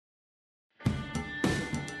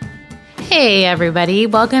Hey, everybody.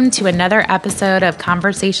 Welcome to another episode of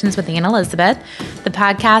Conversations with Anne Elizabeth, the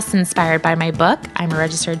podcast inspired by my book, I'm a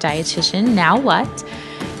Registered Dietitian, Now What?,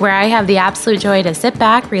 where I have the absolute joy to sit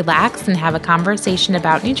back, relax, and have a conversation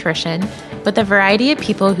about nutrition with a variety of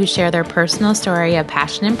people who share their personal story of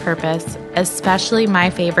passion and purpose, especially my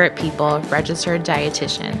favorite people, registered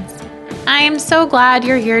dietitians. I am so glad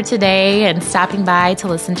you're here today and stopping by to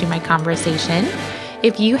listen to my conversation.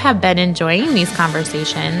 If you have been enjoying these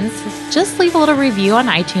conversations, just leave a little review on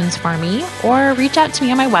iTunes for me or reach out to me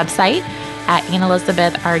on my website at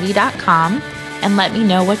AnneElizabethRD.com and let me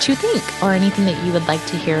know what you think or anything that you would like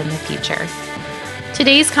to hear in the future.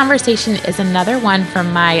 Today's conversation is another one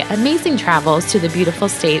from my amazing travels to the beautiful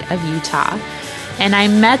state of Utah. And I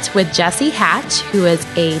met with Jessie Hatch, who is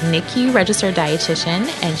a NICU registered dietitian,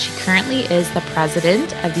 and she currently is the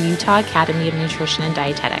president of the Utah Academy of Nutrition and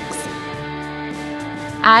Dietetics.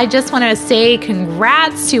 I just want to say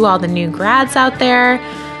congrats to all the new grads out there.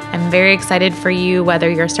 I'm very excited for you, whether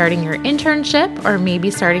you're starting your internship or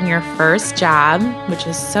maybe starting your first job, which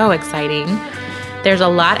is so exciting. There's a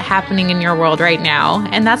lot happening in your world right now,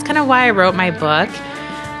 and that's kind of why I wrote my book,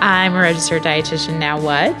 I'm a Registered Dietitian, Now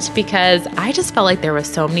What? Because I just felt like there were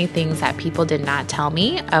so many things that people did not tell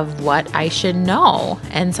me of what I should know.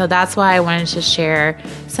 And so that's why I wanted to share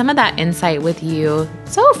some of that insight with you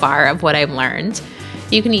so far of what I've learned.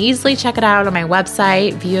 You can easily check it out on my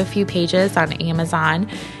website, view a few pages on Amazon,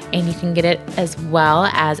 and you can get it as well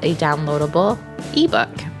as a downloadable ebook.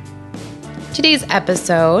 Today's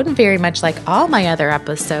episode, very much like all my other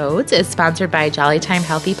episodes, is sponsored by Jolly Time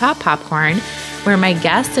Healthy Pop Popcorn, where my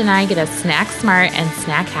guest and I get a snack smart and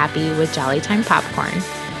snack happy with Jolly Time Popcorn.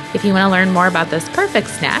 If you want to learn more about this perfect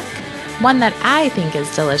snack, one that I think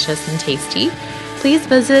is delicious and tasty, please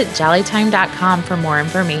visit jollytime.com for more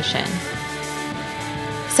information.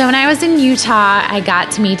 So when I was in Utah, I got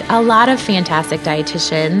to meet a lot of fantastic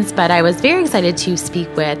dietitians, but I was very excited to speak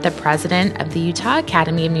with the president of the Utah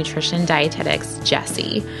Academy of Nutrition and Dietetics,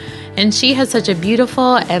 Jessie. And she has such a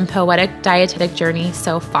beautiful and poetic dietetic journey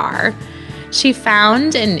so far. She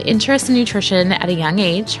found an interest in nutrition at a young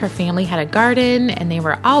age. Her family had a garden, and they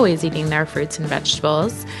were always eating their fruits and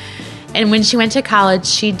vegetables. And when she went to college,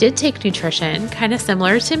 she did take nutrition, kind of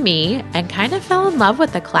similar to me, and kind of fell in love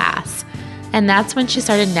with the class. And that's when she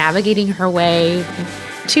started navigating her way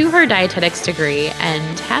to her dietetics degree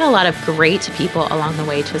and had a lot of great people along the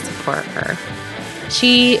way to support her.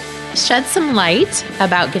 She shed some light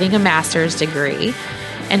about getting a master's degree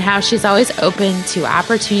and how she's always open to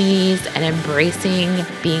opportunities and embracing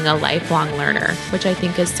being a lifelong learner, which I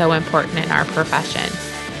think is so important in our profession.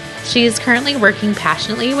 She is currently working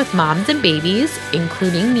passionately with moms and babies,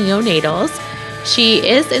 including neonatals. She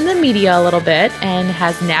is in the media a little bit and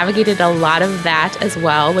has navigated a lot of that as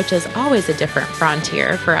well, which is always a different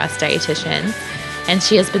frontier for us dietitians. And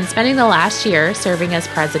she has been spending the last year serving as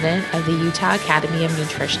president of the Utah Academy of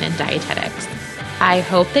Nutrition and Dietetics. I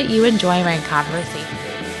hope that you enjoy my conversation.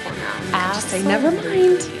 Say never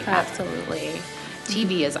mind. Absolutely.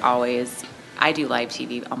 TV is always, I do live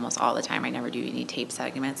TV almost all the time. I never do any tape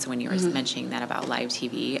segments. So when you were mentioning that about live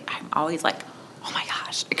TV, I'm always like, oh my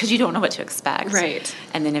gosh, because you don't know what to expect. Right.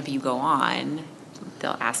 And then if you go on,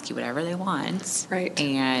 they'll ask you whatever they want. Right.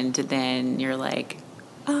 And then you're like,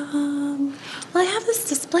 well, I have this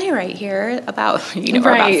display right here about, or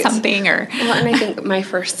about something or. Well, and I think my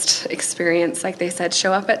first experience, like they said,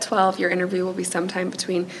 show up at 12, your interview will be sometime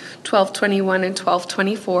between 12:21 and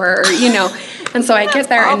 12:24, or, and so I get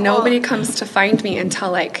there and nobody comes to find me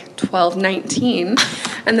until like 12:19,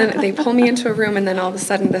 and then they pull me into a room, and then all of a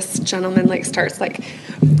sudden this gentleman starts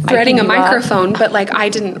threading a microphone, but I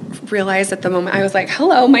didn't realize at the moment. I was like,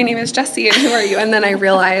 hello, my name is Jessie, and who are you? And then I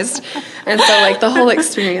realized, and so the whole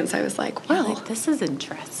experience, I was like, well, this is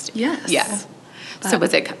interesting. Yes. Yeah. So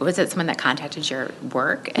was it someone that contacted your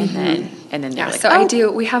work and then they're like, so I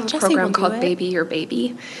do. We have a program called Baby Your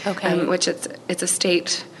Baby, okay, which it's a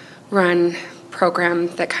state-run program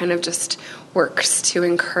that kind of just works to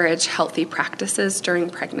encourage healthy practices during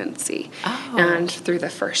pregnancy and through the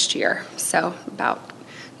first year. So about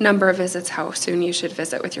number of visits, how soon you should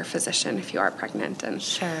visit with your physician if you are pregnant, and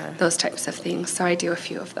those types of things. So I do a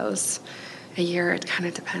few of those a year. It kind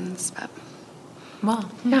of depends, but.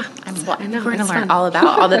 Well, yeah, we're going to learn all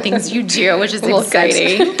about all the things you do, which is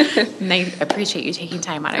exciting. And I appreciate you taking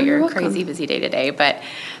time out of your crazy busy day today. But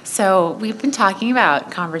so we've been talking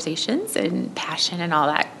about conversations and passion and all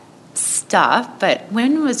that stuff. But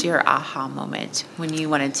when was your aha moment when you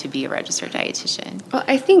wanted to be a registered dietitian? Well,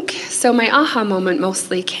 I think so. My aha moment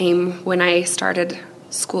mostly came when I started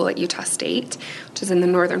school at Utah State, which is in the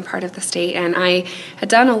northern part of the state. And I had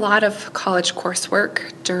done a lot of college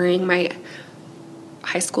coursework during my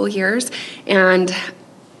high school years, and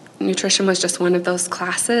nutrition was just one of those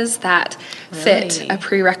classes that fit a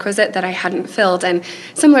prerequisite that I hadn't filled. And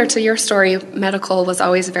similar to your story, medical was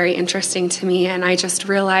always very interesting to me. And I just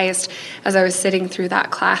realized as I was sitting through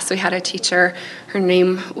that class, we had a teacher, her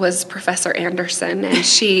name was Professor Anderson, and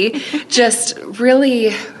she just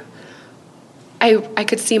really, I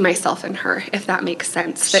could see myself in her, if that makes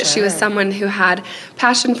sense. That she was someone who had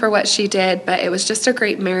passion for what she did, but it was just a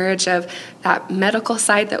great marriage of that medical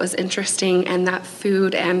side that was interesting and that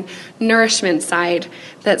food and nourishment side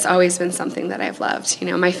that's always been something that I've loved. You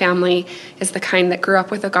know, my family is the kind that grew up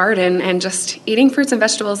with a garden, and just eating fruits and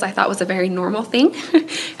vegetables I thought was a very normal thing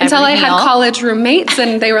until I had college roommates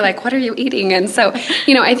and they were like, "What are you eating?" And so,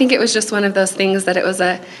 you know, I think it was just one of those things that it was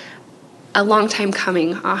a long time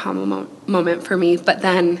coming aha moment for me, but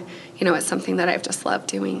then, you know, it's something that I've just loved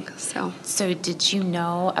doing. So did you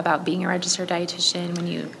know about being a registered dietitian when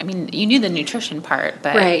you knew the nutrition part,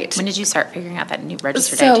 but when did you start figuring out that new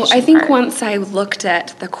registered dietitian part? So I think once I looked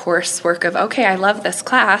at the coursework of, okay, I love this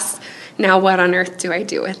class, now what on earth do I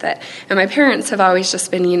do with it? And my parents have always just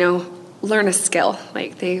been, you know, learn a skill.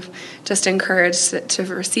 Like, they've just encouraged it to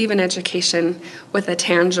receive an education with a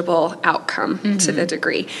tangible outcome to the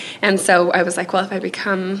degree. And so I was like, well, if I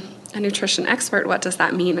become a nutrition expert, what does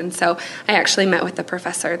that mean? And so I actually met with the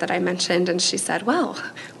professor that I mentioned, and she said, well,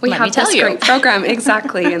 we have this great program.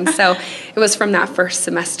 Exactly. And so it was from that first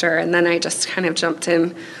semester, and then I just kind of jumped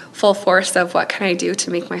in full force of what can I do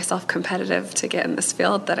to make myself competitive to get in this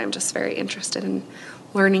field that I'm just very interested in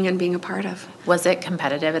learning and being a part of. Was it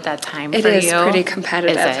competitive at that time for you? It is pretty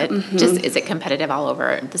competitive. Is it? Mm-hmm. Is it competitive all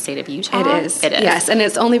over the state of Utah? It is. Yes, and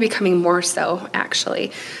it's only becoming more so,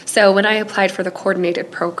 actually. So when I applied for the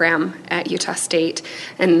coordinated program at Utah State,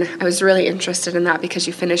 and I was really interested in that because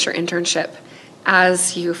you finish your internship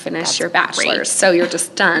as you finish your bachelor's. Great. So you're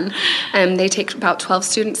just done. They take about 12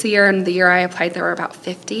 students a year, and the year I applied, there were about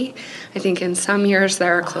 50. I think in some years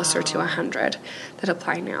there are closer to 100 that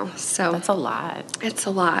apply now. So that's a lot. It's a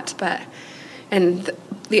lot, and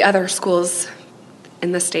the other schools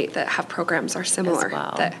in the state that have programs are similar,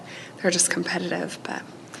 that they're just competitive. But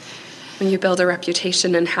when you build a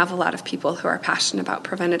reputation and have a lot of people who are passionate about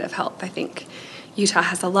preventative health, I think Utah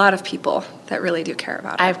has a lot of people that really do care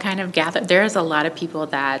about it. I've kind of gathered there's a lot of people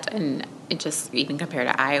that, and it just even compared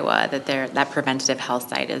to Iowa, that preventative health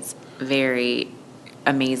side is very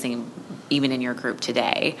amazing, even in your group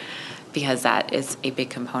today, because that is a big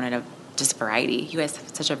component of just variety. You guys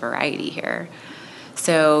have such a variety here.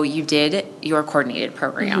 So you did your coordinated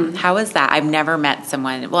program. Mm-hmm. How is that? I've never met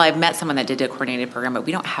someone, well, I've met someone that did a coordinated program, but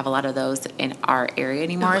we don't have a lot of those in our area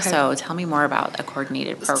anymore. Okay. So tell me more about a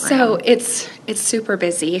coordinated program. So it's super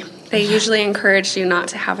busy. They usually encourage you not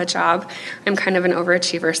to have a job. I'm kind of an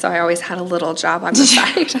overachiever, so I always had a little job on the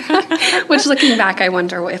side, which looking back, I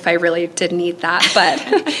wonder if I really did need that, but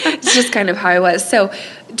it's just kind of how I was. So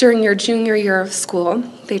during your junior year of school,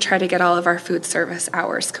 they try to get all of our food service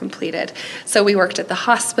hours completed. So we worked at the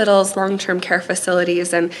hospitals, long-term care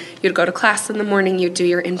facilities, and you'd go to class in the morning, you'd do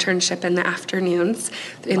your internship in the afternoons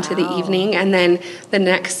into the evening, and then the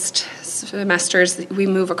next semesters we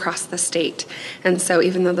move across the state. And so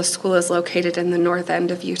even though the school is located in the north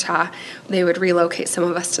end of Utah, they would relocate some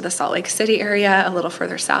of us to the Salt Lake City area, a little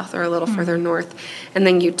further south or a little further north. And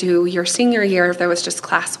then you do your senior year, if there was just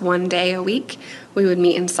class one day a week, we would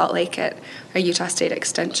meet in Salt Lake at a Utah State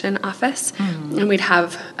Extension office, and we'd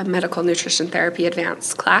have a medical nutrition therapy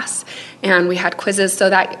advanced class, and we had quizzes, so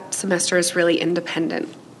that semester is really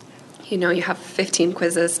independent. You know, you have 15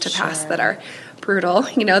 quizzes to pass that are brutal,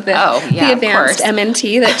 you know, the advanced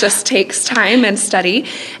MNT that just takes time and study,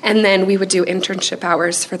 and then we would do internship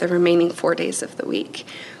hours for the remaining 4 days of the week.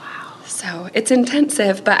 Wow. So it's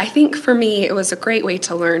intensive, but I think for me it was a great way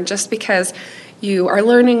to learn, just because you are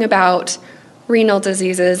learning about renal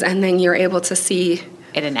diseases, and then you're able to see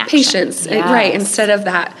it in action. Patients. Yes. Right, instead of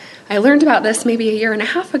that, I learned about this maybe a year and a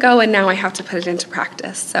half ago, and now I have to put it into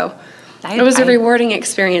practice. So it was a rewarding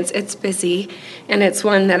experience. It's busy, and it's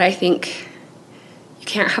one that I think you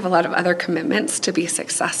can't have a lot of other commitments to be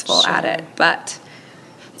successful at it. But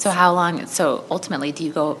so how long? So ultimately, do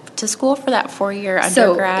you go to school for that 4-year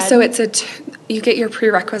undergrad? So it's you get your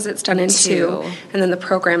prerequisites done in 2, and then the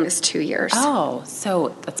program is 2 years. Oh,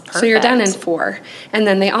 so that's perfect. So you're done in 4, and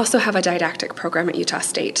then they also have a didactic program at Utah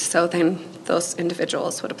State. So then those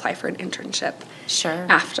individuals would apply for an internship.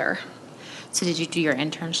 After. So did you do your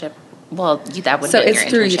internship Well, that would So have been it's your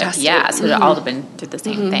through internship. Utah State. Yeah, so it all have been through the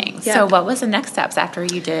same thing. Yep. So what was the next steps after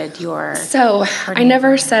you did your... So I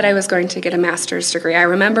never said I was going to get a master's degree. I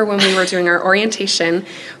remember when we were doing our orientation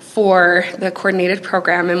for the coordinated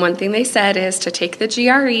program, and one thing they said is to take the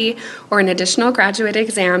GRE or an additional graduate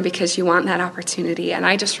exam because you want that opportunity. And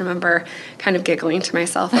I just remember kind of giggling to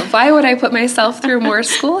myself of, why would I put myself through more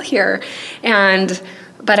school here?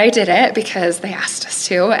 But I did it because they asked us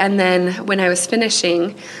to. And then when I was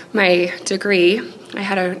finishing my degree, I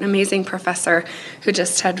had an amazing professor who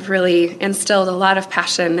just had really instilled a lot of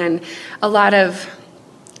passion and a lot of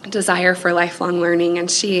desire for lifelong learning,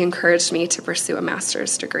 and she encouraged me to pursue a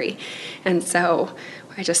master's degree. And so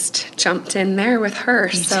I just jumped in there with her.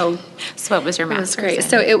 So what was your master's? It was great.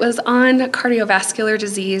 So it was on cardiovascular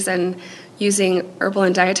disease and using herbal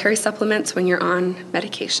and dietary supplements when you're on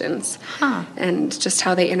medications, and just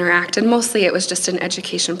how they interact. And mostly it was just an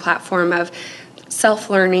education platform of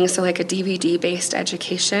self-learning, so like a DVD-based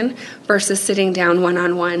education versus sitting down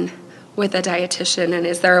one-on-one with a dietitian, and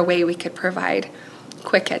is there a way we could provide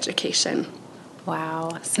quick education.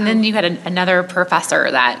 Wow. So, and then you had another professor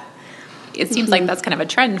that it seems like that's kind of a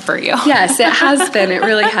trend for you. Yes, it has been. It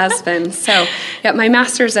really has been. So, yeah, my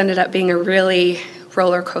master's ended up being a really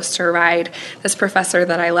roller coaster ride. This professor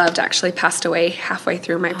that I loved actually passed away halfway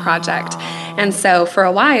through my project. And so for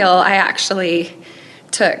a while, I actually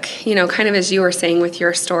took, kind of as you were saying with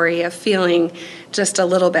your story of feeling just a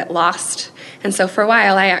little bit lost. And so for a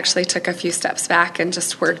while, I actually took a few steps back and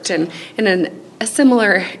just worked in a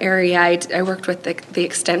similar area. I worked with the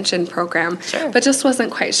extension program, but just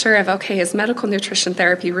wasn't quite sure of, okay, is medical nutrition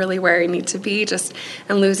therapy really where I need to be,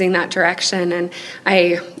 and losing that direction. And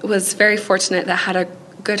I was very fortunate that I had a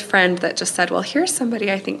good friend that just said, well, here's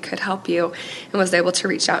somebody I think could help you, and was able to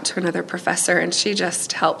reach out to another professor, and she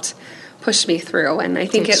just helped push me through. And I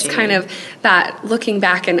think it's kind of that, looking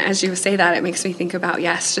back, and as you say that, it makes me think about,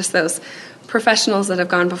 just those professionals that have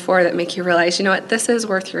gone before that make you realize, you know what, this is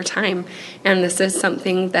worth your time, and this is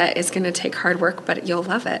something that is going to take hard work, but you'll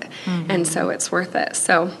love it. And so it's worth it.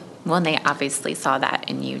 So, well, and they obviously saw that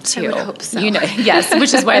in you too. I would hope so. Yes,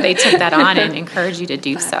 which is why they took that on and encouraged you to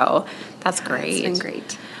do so. That's great. It's been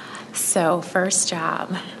great. So, first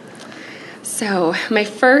job. So my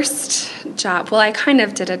first job, well, I kind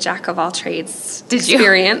of did a jack of all trades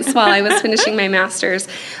experience while I was finishing my master's.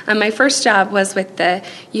 My first job was with the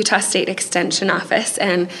Utah State Extension Office,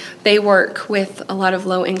 and they work with a lot of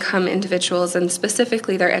low-income individuals, and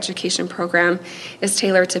specifically their education program is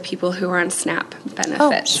tailored to people who are on SNAP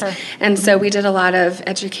benefits. And so we did a lot of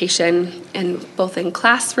education both in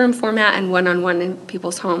classroom format and one-on-one in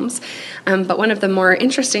people's homes. But one of the more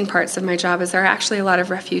interesting parts of my job is there are actually a lot of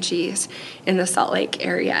refugees in the Salt Lake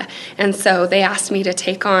area. And so they asked me to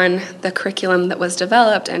take on the curriculum that was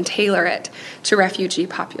developed and tailor it to refugee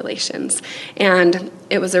populations. And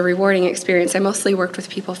it was a rewarding experience. I mostly worked with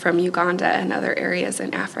people from Uganda and other areas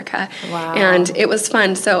in Africa. Wow. And it was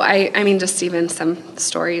fun. So I mean, just even some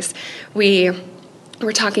stories.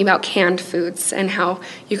 We're talking about canned foods and how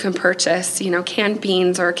you can purchase, canned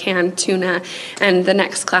beans or canned tuna. And the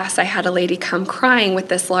next class, I had a lady come crying with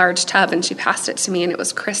this large tub, and she passed it to me, and it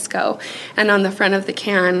was Crisco. And on the front of the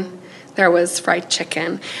can, there was fried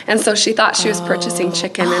chicken. And so she thought she was purchasing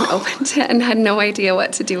chicken and opened it and had no idea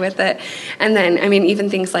what to do with it. And then, even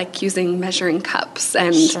things like using measuring cups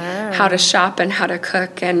and how to shop and how to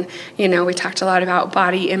cook. And, we talked a lot about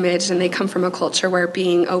body image, and they come from a culture where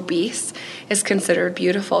being obese is considered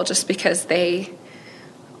beautiful just because they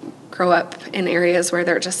grow up in areas where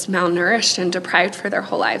they're just malnourished and deprived for their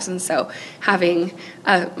whole lives. And so having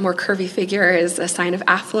a more curvy figure is a sign of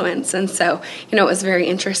affluence. And so, it was very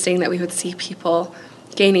interesting that we would see people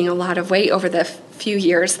gaining a lot of weight over the few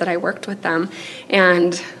years that I worked with them,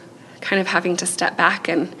 and kind of having to step back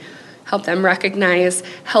and help them recognize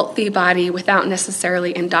healthy body without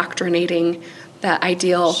necessarily indoctrinating the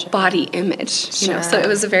ideal body image. So it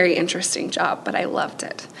was a very interesting job, but I loved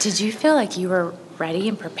it. Did you feel like you were ready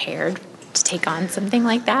and prepared to take on something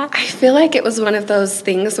like that? I feel like it was one of those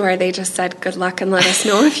things where they just said, good luck and let us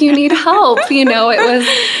know if you need help.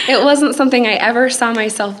 It wasn't something I ever saw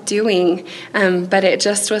myself doing, but it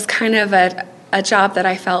just was kind of a job that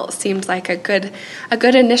I felt seemed like a good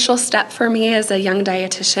initial step for me as a young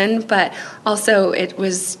dietitian, but also it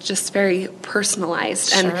was just very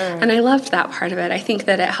personalized. And I loved that part of it. I think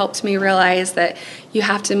that it helped me realize that you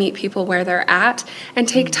have to meet people where they're at and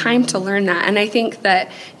take time to learn that. And I think that,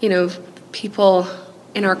 people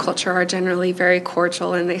in our culture are generally very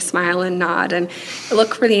cordial, and they smile and nod and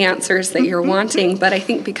look for the answers that you're wanting. But I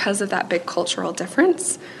think because of that big cultural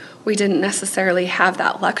difference, we didn't necessarily have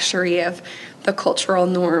that luxury of the cultural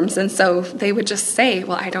norms. And so they would just say,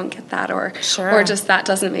 well, I don't get that, or just that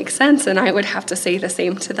doesn't make sense. And I would have to say the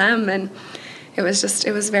same to them. And it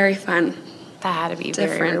was very fun. That had to be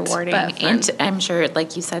very rewarding. And I'm sure,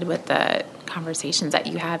 like you said, with the conversations that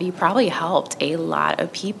you have, you probably helped a lot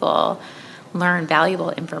of people learn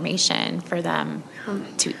valuable information for them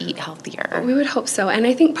to eat healthier. We would hope so. And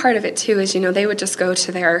I think part of it too is, they would just go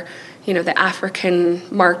to their, the African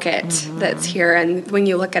market that's here. And when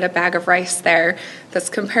you look at a bag of rice there, that's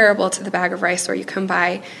comparable to the bag of rice where you can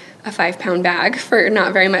buy a 5-pound bag for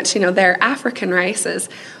not very much. Their African rice is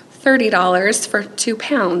 $30 for 2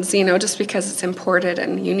 pounds, just because it's imported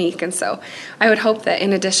and unique. And so I would hope that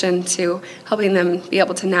in addition to helping them be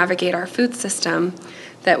able to navigate our food system,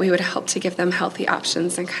 that we would help to give them healthy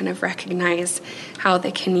options and kind of recognize how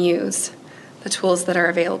they can use the tools that are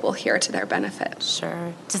available here to their benefit.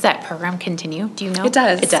 Sure. Does that program continue? Do you know? It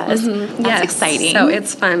does. It does? Mm-hmm. That's exciting. So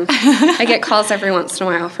it's fun. I get calls every once in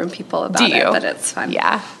a while from people about it, but it's fun.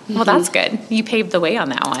 Yeah. Mm-hmm. Well, that's good. You paved the way on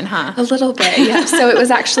that one, huh? A little bit, yeah. So it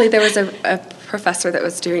was actually, there was a professor that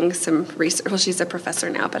was doing some research. Well, she's a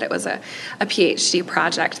professor now, but it was a PhD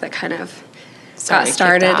project that kind of got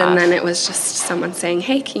started, and then it was just someone saying,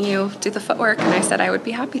 hey, can you do the footwork? And I said I would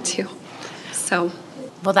be happy to. So,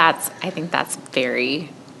 well, I think that's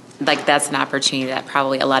that's an opportunity that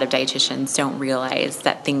probably a lot of dietitians don't realize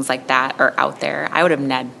that things like that are out there. I would have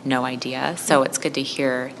had no idea. So it's good to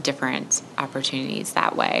hear different opportunities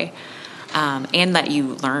that way. And that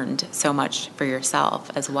you learned so much for yourself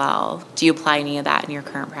as well. Do you apply any of that in your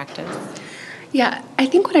current practice? Yeah, I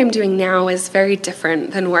think what I'm doing now is very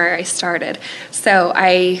different than where I started. So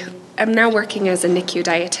I am now working as a NICU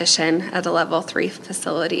dietitian at a level 3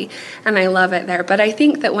 facility, and I love it there. But I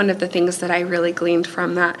think that one of the things that I really gleaned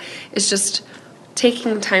from that is just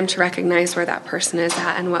taking the time to recognize where that person is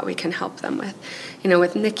at and what we can help them with.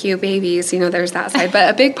 With NICU babies, there's that side. But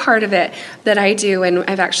a big part of it that I do, and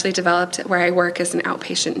I've actually developed where I work, is an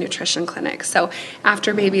outpatient nutrition clinic. So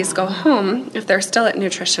after babies go home, if they're still at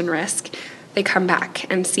nutrition risk, they come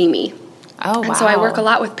back and see me. Oh, wow. And so I work a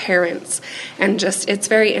lot with parents, and it's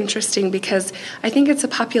very interesting because I think it's a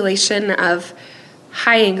population of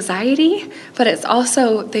high anxiety, but it's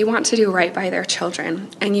also, they want to do right by their children.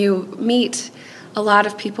 And you meet a lot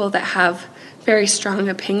of people that have very strong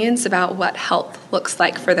opinions about what health looks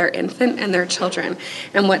like for their infant and their children,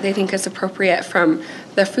 and what they think is appropriate from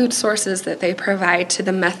the food sources that they provide to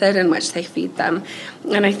the method in which they feed them.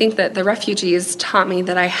 And I think that the refugees taught me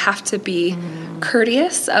that I have to be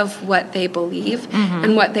courteous of what they believe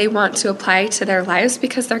and what they want to apply to their lives,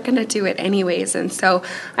 because they're going to do it anyways. And so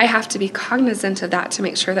I have to be cognizant of that to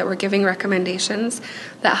make sure that we're giving recommendations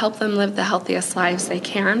that help them live the healthiest lives they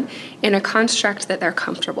can in a construct that they're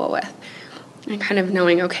comfortable with. And kind of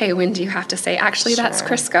knowing, okay, when do you have to say, actually, that's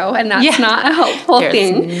Crisco, and that's not a helpful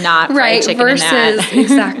thing. Not fried chicken versus, in that.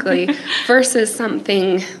 Exactly. Versus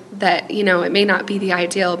something that, it may not be the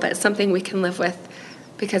ideal, but something we can live with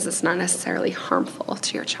because it's not necessarily harmful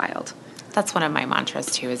to your child. That's one of my mantras,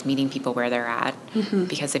 too, is meeting people where they're at.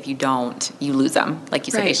 Because if you don't, you lose them. Like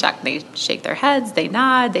you said, they shake their heads, they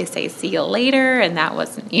nod, they say, see you later, and that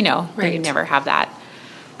wasn't, you never have that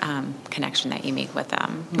connection that you make with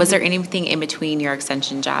them. Was there anything in between your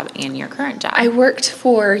extension job and your current job? I worked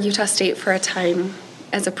for Utah State for a time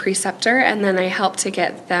as a preceptor, and then I helped to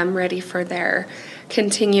get them ready for their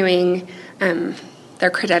continuing,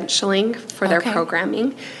 their credentialing for their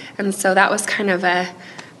programming. And so that was kind of a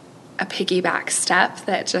piggyback step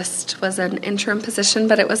that just was an interim position,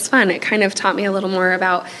 but it was fun. It kind of taught me a little more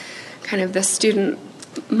about kind of the student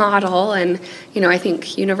model, and I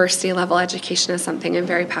think university level education is something I'm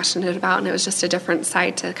very passionate about, and it was just a different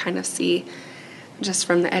side to kind of see, just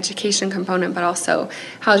from the education component, but also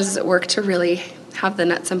how does it work to really have the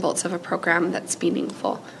nuts and bolts of a program that's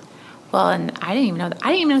meaningful. Well, and I didn't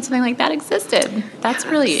even know something like that existed. That's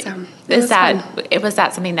really fun. Was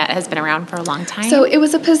that something that has been around for a long time? So it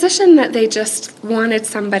was a position that they just wanted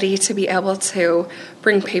somebody to be able to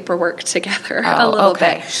bring paperwork together a little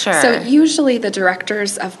bit. Sure. So usually the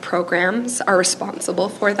directors of programs are responsible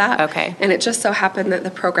for that. Okay. And it just so happened that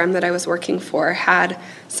the program that I was working for had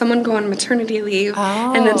someone go on maternity leave,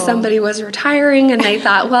 and then somebody was retiring, and they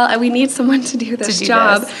thought, well, we need someone to do this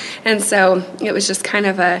job. And so it was just kind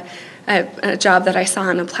of a job that I saw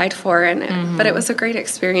and applied for, but it was a great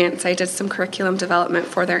experience. I did some curriculum development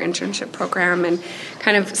for their internship program and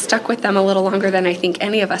kind of stuck with them a little longer than I think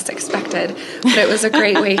any of us expected, but it was a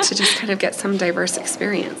great way to just kind of get some diverse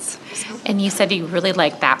experience. So. And you said you really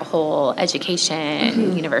like that whole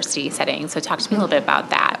education university setting, so talk to me a little bit about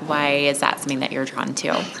that. Why is that something that you're drawn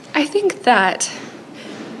to? I think that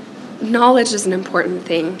knowledge is an important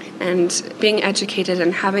thing, and being educated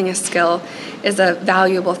and having a skill is a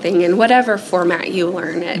valuable thing in whatever format you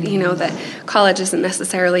learn it. You know, that college isn't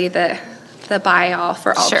necessarily the buy-all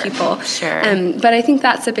for all people. Sure. But I think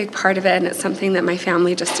that's a big part of it, and it's something that my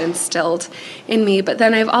family just instilled in me. But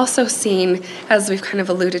then I've also seen, as we've kind of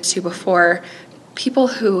alluded to before, people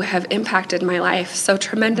who have impacted my life so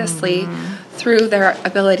tremendously through their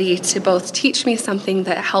ability to both teach me something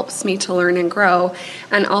that helps me to learn and grow,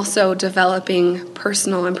 and also developing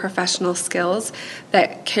personal and professional skills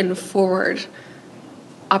that can forward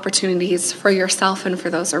opportunities for yourself and for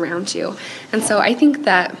those around you. And so I think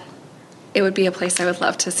that it would be a place I would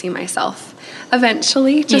love to see myself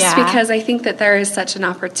eventually, just because I think that there is such an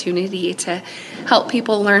opportunity to help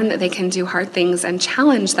people learn that they can do hard things and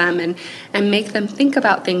challenge them and make them think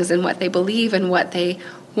about things and what they believe and what they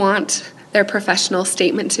want their professional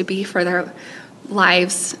statement to be for their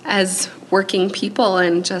lives as working people,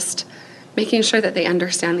 and just making sure that they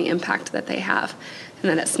understand the impact that they have. And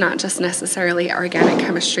that it's not just necessarily organic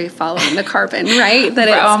chemistry following the carbon, right? That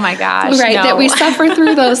it's, oh my gosh. Right, no. that we suffer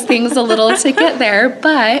through those things a little to get there,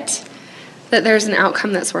 but that there's an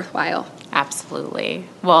outcome that's worthwhile. Absolutely.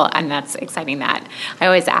 Well, and that's exciting that I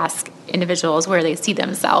always ask individuals where they see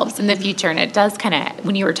themselves in the future. And it does kind of,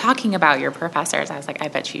 when you were talking about your professors, I was like, I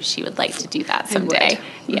bet you she would like to do that someday.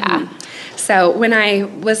 Yeah. So when I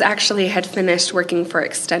had finished working for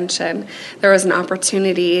Extension, there was an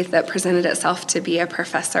opportunity that presented itself to be a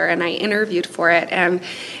professor, and I interviewed for it. And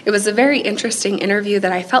it was a very interesting interview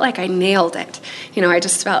that I felt like I nailed it. You know, I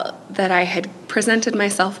just felt that I had presented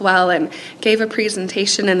myself well and gave a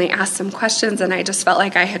presentation, and they asked some questions, and I just felt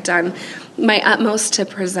like I had done my utmost to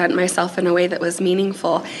present myself in a way that was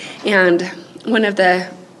meaningful. And one of the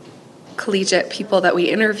collegiate people that we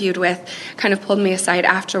interviewed with kind of pulled me aside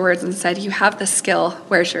afterwards and said, "You have the skill,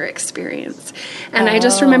 where's your experience?" And I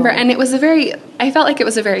just remember, and I felt like it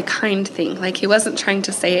was a very kind thing. Like, he wasn't trying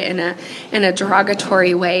to say it in a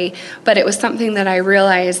derogatory way, but it was something that I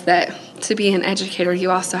realized that to be an educator,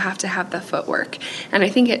 you also have to have the footwork. And I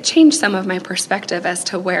think it changed some of my perspective as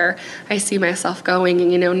to where I see myself going.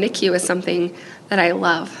 And, you know, NICU is something that I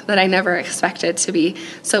love, that I never expected to be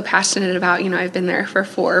so passionate about. You know, I've been there for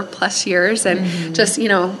 4+ years, and just, you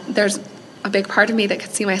know, there's a big part of me that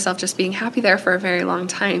could see myself just being happy there for a very long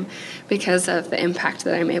time because of the impact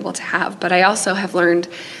that I'm able to have. But I also have learned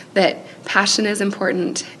that passion is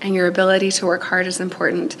important and your ability to work hard is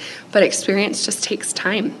important, but experience just takes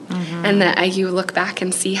time. And that you look back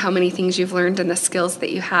and see how many things you've learned and the skills that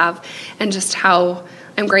you have, and just how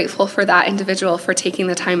I'm grateful for that individual for taking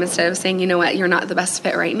the time, instead of saying, you know what, you're not the best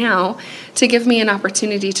fit right now, to give me an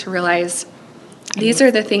opportunity to realize these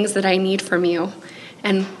are the things that I need from you,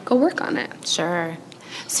 and go work on it. Sure.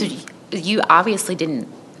 So you obviously didn't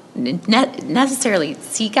necessarily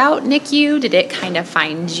seek out NICU. Did it kind of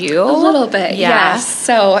find you? A little bit, yes.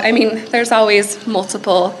 So, I mean, there's always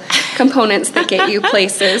multiple components that get you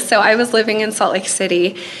places. So I was living in Salt Lake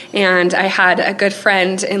City, and I had a good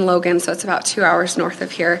friend in Logan, so it's about 2 hours north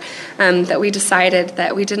of here, that we decided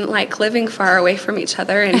that we didn't like living far away from each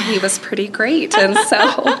other, and he was pretty great. And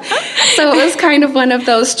so it was kind of one of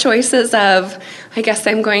those choices of, I guess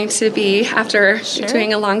I'm going to be, after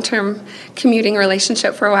doing a long-term commuting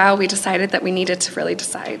relationship for a while, we decided that we needed to really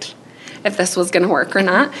decide if this was going to work or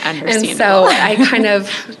not. And so I kind of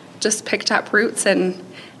just picked up roots and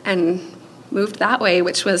moved that way,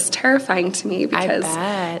 which was terrifying to me because,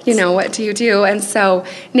 you know, what do you do? And so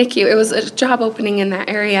NICU, it was a job opening in that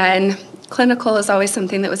area, and clinical is always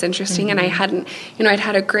something that was interesting. And I hadn't, you know, I'd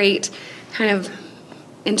had a great kind of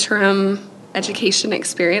interim education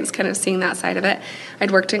experience, kind of seeing that side of it.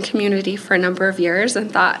 I'd worked in community for a number of years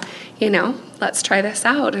and thought, you know, let's try this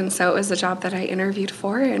out. And so it was a job that I interviewed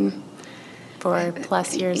for, and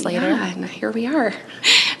 4+ years later. Yeah, and here we are.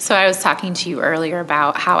 So I was talking to you earlier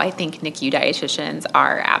about how I think NICU dietitians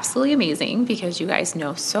are absolutely amazing, because you guys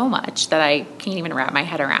know so much that I can't even wrap my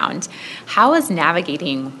head around. How is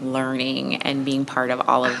navigating learning and being part of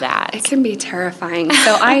all of that? It can be terrifying.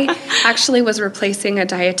 So I actually was replacing a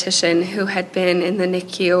dietitian who had been in the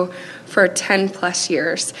NICU for 10+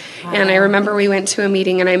 years. Wow. And I remember we went to a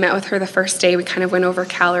meeting, and I met with her the first day. We kind of went over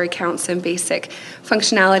calorie counts and basic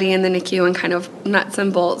functionality in the NICU and kind of nuts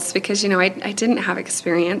and bolts, because, you know, I didn't have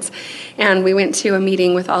experience. And we went to a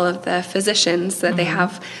meeting with all of the physicians that they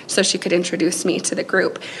have, so she could introduce me to the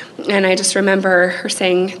group. And I just remember her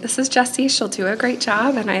saying, "This is Jessie, she'll do a great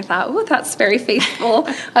job." And I thought, oh, that's very faithful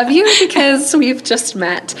of you, because we've just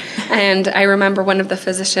met. And I remember one of the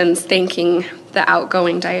physicians thanking the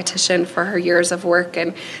outgoing dietitian for her years of work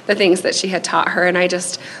and the things that she had taught her. And I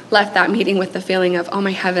just left that meeting with the feeling of, oh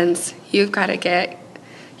my heavens, you've got to get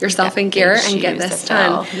yourself in gear and get this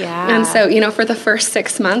done. Yeah. And so, for the first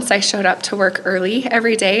 6 months, I showed up to work early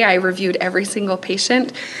every day. I reviewed every single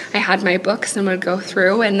patient. I had my books and would go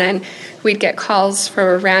through, and then we'd get calls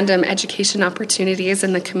for random education opportunities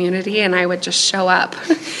in the community, and I would just show up.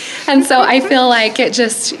 And so I feel like it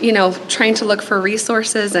just, trying to look for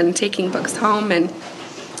resources and taking books home. And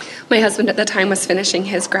my husband at the time was finishing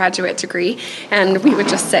his graduate degree, and we would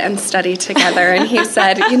just sit and study together. And he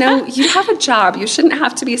said, you have a job. You shouldn't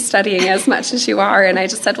have to be studying as much as you are. And I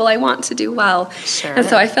just said, well, I want to do well. Sure. And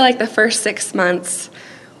so I feel like the first 6 months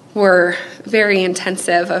were very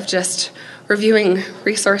intensive of just reviewing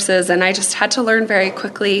resources. And I just had to learn very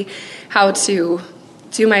quickly how to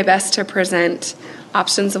do my best to present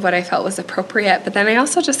options of what I felt was appropriate. But then I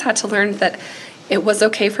also just had to learn that it was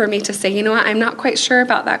okay for me to say, you know what, I'm not quite sure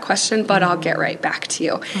about that question, but I'll get right back to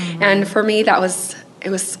you. Mm-hmm. And for me,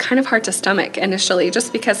 it was kind of hard to stomach initially,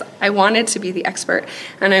 just because I wanted to be the expert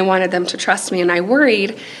and I wanted them to trust me. And I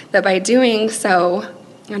worried that by doing so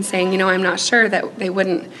and saying, I'm not sure, that they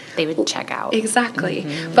would check out. Exactly.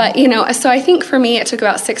 Mm-hmm. But, so I think for me, it took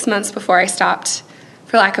about 6 months before I stopped,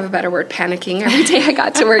 for lack of a better word, panicking every day I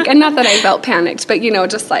got to work. And not that I felt panicked, but,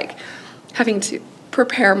 just like having to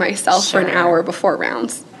prepare myself for an hour before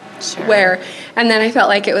rounds. Sure. And then I felt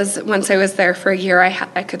like it was, once I was there for a year,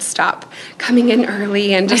 I could stop coming in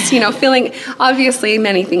early and just, feeling, obviously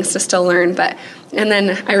many things to still learn. And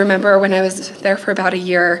then I remember when I was there for about a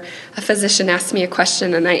year, a physician asked me a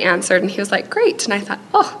question and I answered, and he was like, great. And I thought,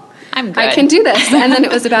 I'm good. I can do this. And then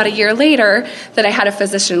it was about a year later that I had a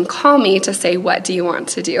physician call me to say, what do you want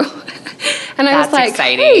to do? And I was like,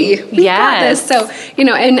 exciting. Hey, we got this. So,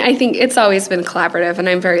 and I think it's always been collaborative, and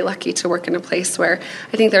I'm very lucky to work in a place where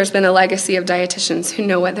I think there's been a legacy of dietitians who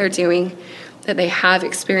know what they're doing, that they have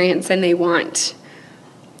experience, and they want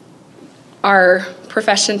our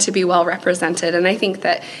profession to be well represented. And I think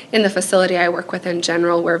that in the facility I work with in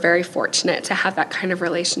general, we're very fortunate to have that kind of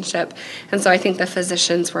relationship. And so I think the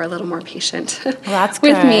physicians were a little more patient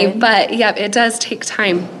with me. But yeah, it does take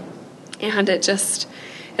time. And it just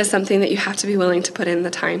is something that you have to be willing to put in the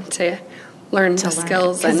time to learn the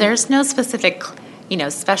skills. Because there's no specific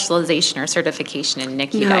specialization or certification in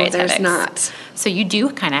NICU dietetics. No, there's not. So you do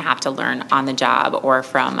kind of have to learn on the job or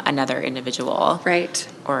from another individual. Right.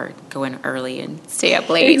 Or go in early and stay up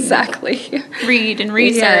late. Exactly. Read and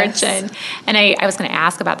research. Yes. And I was going to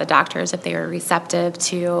ask about the doctors, if they were receptive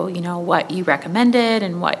to, what you recommended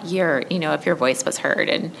and what if your voice was heard.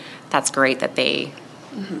 And that's great that they,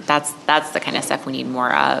 that's the kind of stuff we need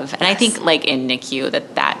more of. And I think in NICU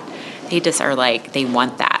that they just are they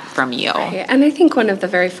want that from you. Right. And I think one of the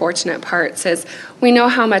very fortunate parts is we know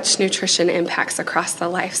how much nutrition impacts across the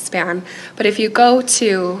lifespan. But if you go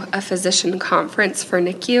to a physician conference for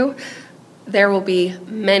NICU, there will be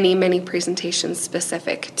many, many presentations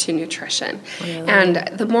specific to nutrition. Really? And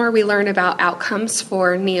the more we learn about outcomes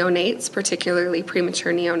for neonates, particularly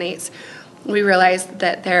premature neonates, we realize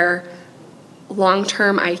that their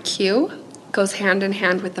long-term IQ goes hand in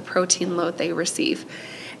hand with the protein load they receive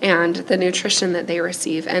and the nutrition that they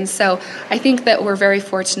receive. And so I think that we're very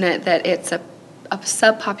fortunate that it's a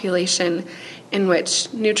subpopulation in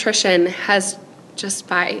which nutrition has, just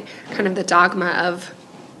by kind of the dogma of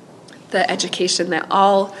the education that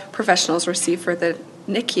all professionals receive for the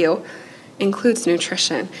NICU, includes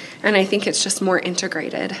nutrition. And I think it's just more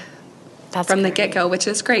integrated from the get-go, which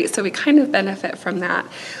is great. So we kind of benefit from that.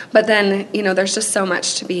 But then, there's just so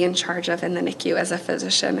much to be in charge of in the NICU as a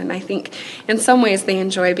physician. And I think in some ways they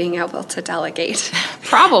enjoy being able to delegate.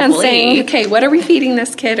 Probably. And saying, okay, what are we feeding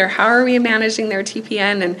this kid, or how are we managing their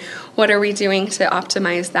TPN, and what are we doing to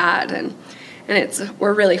optimize that? And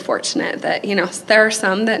we're really fortunate that, there are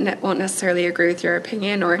some that won't necessarily agree with your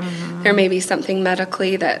opinion, or there may be something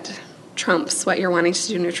medically that trumps what you're wanting to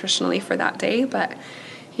do nutritionally for that day. But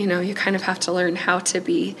you kind of have to learn how to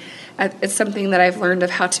be, it's something that I've learned of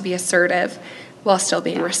how to be assertive while still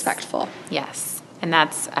being respectful. Yes. And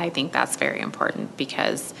I think that's very important,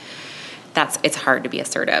 because it's hard to be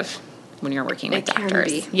assertive when you're working with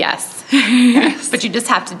doctors. Yes. Yes. But you just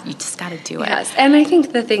got to do it. Yes. And I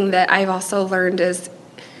think the thing that I've also learned is,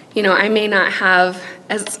 I may not have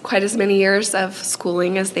quite as many years of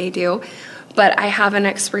schooling as they do, but I have an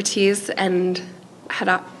expertise and had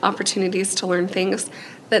opportunities to learn things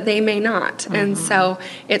that they may not. And so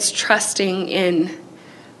it's trusting in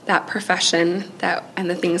that profession and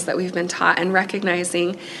the things that we've been taught, and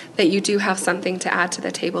recognizing that you do have something to add to the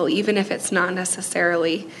table, even if it's not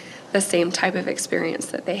necessarily the same type of experience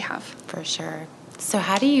that they have. For sure. So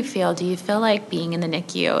how do you feel? Do you feel like being in the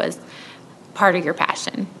NICU is part of your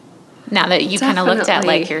passion? Now that you kind of looked at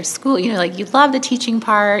like your school, like you love the teaching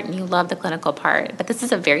part and you love the clinical part, but this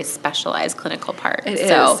is a very specialized clinical part. It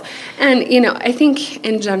is. And, I think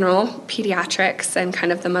in general, pediatrics and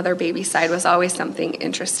kind of the mother-baby side was always something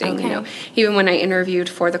interesting. Okay. Even when I interviewed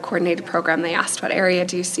for the coordinated program, they asked, what area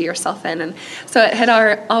do you see yourself in? And so it had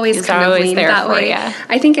always kind of leaned that way. You.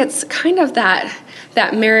 I think it's kind of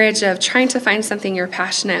that marriage of trying to find something you're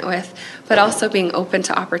passionate with, but also being open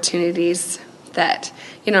to opportunities that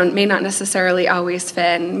may not necessarily always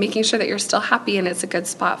fit, and making sure that you're still happy and it's a good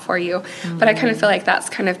spot for you. Mm-hmm. But I kind of feel like that's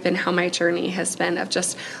kind of been how my journey has been, of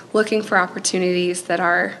just looking for opportunities that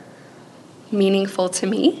are meaningful to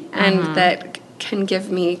me and that can give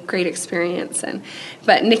me great experience.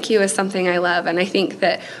 But NICU is something I love, and I think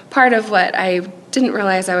that part of what I didn't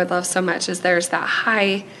realize I would love so much is there's that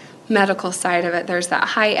high medical side of it. There's that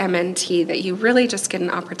high MNT that you really just get an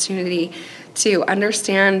opportunity to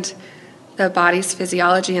understand the body's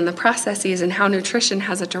physiology and the processes and how nutrition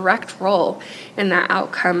has a direct role in that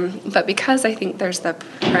outcome. But because I think there's the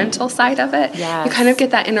parental side of it, yes, you kind of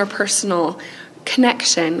get that interpersonal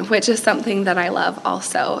connection, which is something that I love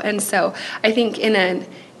also. And so I think in an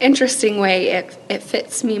interesting way, it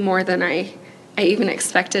fits me more than I even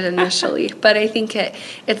expected initially. But I think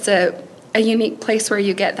it's a unique place where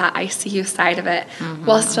you get that ICU side of it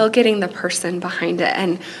while still getting the person behind it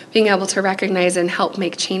and being able to recognize and help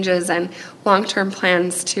make changes and long-term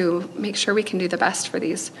plans to make sure we can do the best for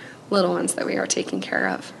these little ones that we are taking care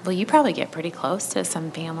of. Well, you probably get pretty close to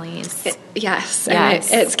some families. Yes. And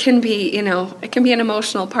it can be, it can be an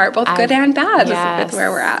emotional part, both good and bad with where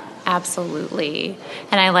we're at. Absolutely.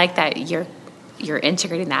 And I like that you're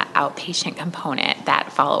integrating that outpatient component,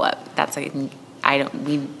 that follow-up. That's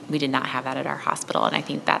we did not have that at our hospital, and I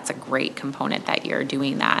think that's a great component that you're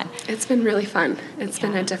doing that. It's been really fun. It's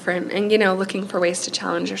been a different, and looking for ways to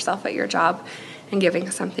challenge yourself at your job and giving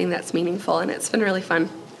something that's meaningful, and it's been really fun.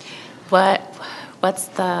 What's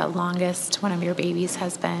the longest one of your babies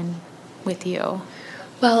has been with you?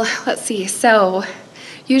 Well, let's see. So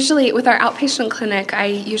usually with our outpatient clinic, I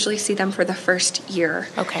usually see them for the first year.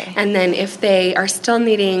 Okay. And then if they are still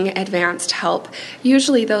needing advanced help,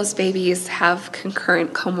 usually those babies have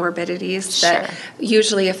concurrent comorbidities that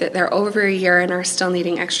usually if they're over a year and are still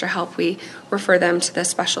needing extra help, we refer them to the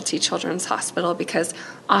specialty children's hospital because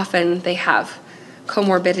often they have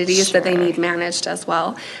comorbidities that they need managed as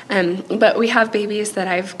well. But we have babies that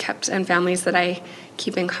I've kept and families that I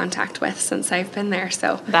keep in contact with since I've been there.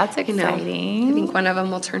 So that's exciting. I think one of them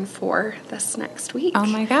will turn 4 this next week. Oh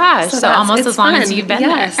my gosh. So almost as long as you've been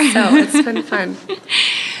there. So it's been fun.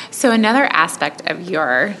 So another aspect of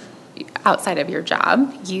outside of your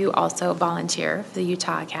job, you also volunteer for the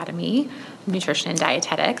Utah Academy of Nutrition and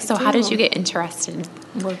Dietetics. So how did you get interested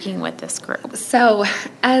in working with this group? So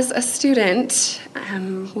as a student,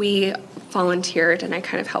 we volunteered and I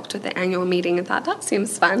kind of helped with the annual meeting and thought that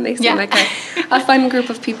seems fun. They seem like a fun group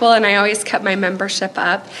of people, and I always kept my membership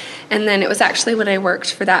up. And then it was actually when I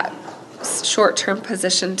worked for that short-term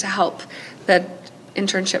position to help the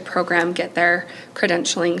internship program get their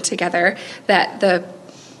credentialing together that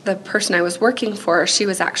the person I was working for, she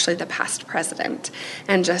was actually the past president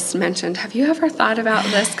and just mentioned, have you ever thought about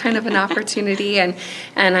this kind of an opportunity? And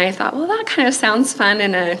I thought, well, that kind of sounds fun,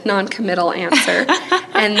 and a non-committal answer.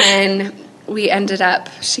 And then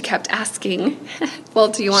she kept asking, well,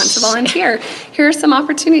 do you want to volunteer? Here are some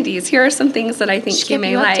opportunities. Here are some things that I think you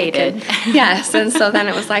may like. Yes. And so then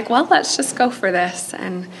it was like, well, let's just go for this.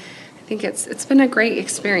 And I think it's been a great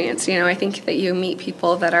experience. I think that you meet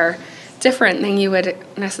people that are different than you would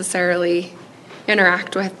necessarily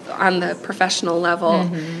interact with on the professional level,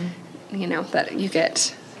 that you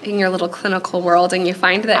get in your little clinical world, and you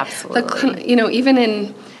find that even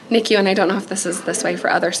in NICU, and I don't know if this is this way for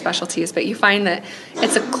other specialties, but you find that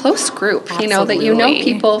it's a close group, that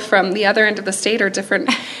people from the other end of the state or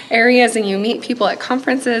different areas, and you meet people at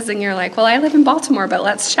conferences, and you're like, well, I live in Baltimore, but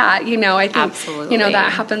let's chat. I think,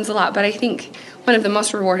 that happens a lot. But I think one of the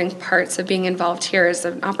most rewarding parts of being involved here is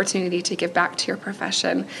an opportunity to give back to your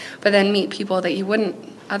profession, but then meet people that you wouldn't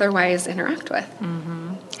otherwise interact with.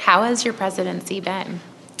 Mm-hmm. How has your presidency been?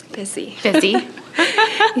 Busy.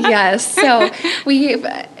 Yes. So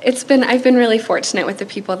I've been really fortunate with the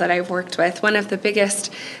people that I've worked with. One of the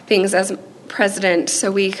biggest things as president,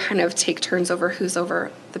 so we kind of take turns over who's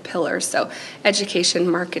over the pillars, so education,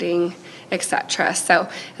 marketing, etc. So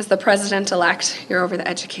as the president-elect, you're over the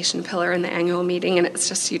education pillar in the annual meeting, and it's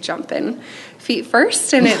just you jump in feet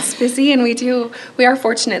first, and it's busy. And we are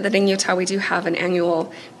fortunate that in Utah we do have an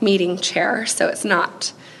annual meeting chair, so it's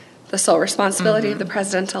not the sole responsibility of the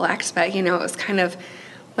president-elect, but it was kind of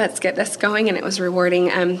let's get this going, and it was rewarding.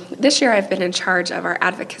 This year I've been in charge of our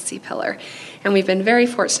advocacy pillar, and we've been very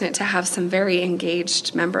fortunate to have some very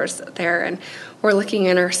engaged members there, and we're looking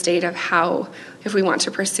in our state of how, if we want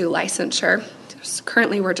to pursue licensure.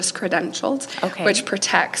 Currently, we're just credentialed, which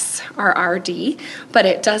protects our RD, but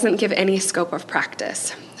it doesn't give any scope of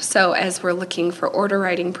practice. So as we're looking for order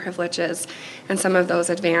writing privileges and some of those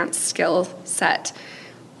advanced skill set,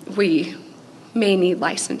 we may need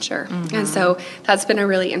licensure. And so that's been a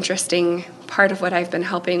really interesting part of what I've been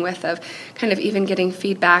helping with, of kind of even getting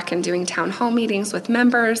feedback and doing town hall meetings with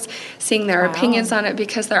members, seeing their opinions on it,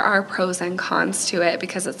 because there are pros and cons to it,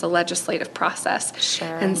 because it's a legislative process. Sure.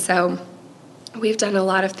 And so we've done a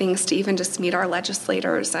lot of things to even just meet our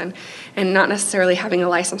legislators, and not necessarily having a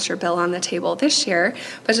licensure bill on the table this year,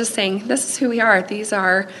 but just saying, this is who we are. These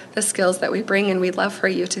are the skills that we bring, and we'd love for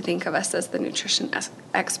you to think of us as the nutrition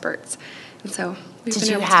experts. And so did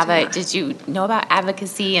you know about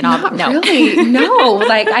advocacy and all? Not really, no.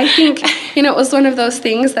 Like, I think, it was one of those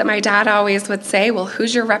things that my dad always would say, well,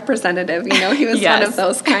 who's your representative? He was one of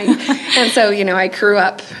those kind. And so, I grew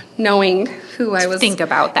up knowing who I was. Think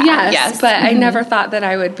about that. Yes. But I never thought that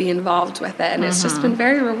I would be involved with it. And it's just been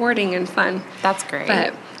very rewarding and fun. That's great.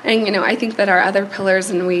 And I think that our other pillars,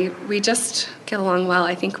 and we just get along well.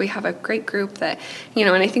 I think we have a great group that, and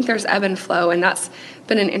I think there's ebb and flow, and that's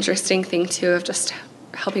been an interesting thing too, of just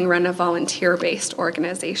helping run a volunteer-based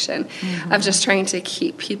organization, of just trying to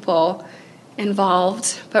keep people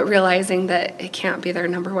involved, but realizing that it can't be their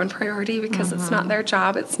number one priority, because it's not their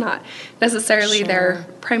job. It's not necessarily their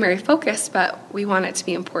primary focus, but we want it to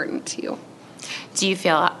be important to you. Do you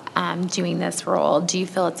feel, doing this role, do you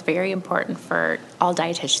feel it's very important for all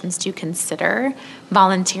dietitians to consider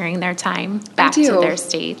volunteering their time back to their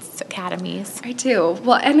states' academies? I do.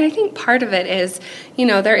 Well, and I think part of it is,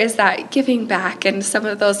 there is that giving back and some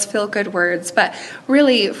of those feel-good words, but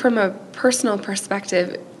really from a personal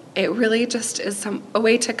perspective, it really just is a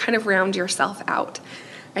way to kind of round yourself out.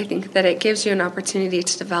 I think that it gives you an opportunity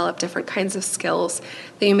to develop different kinds of skills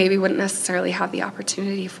that you maybe wouldn't necessarily have the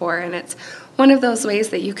opportunity for, and it's one of those ways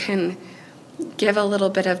that you can give a little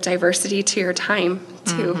bit of diversity to your time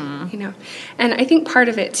too, And I think part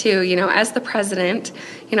of it too, as the president,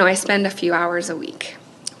 I spend a few hours a week,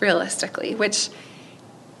 realistically, which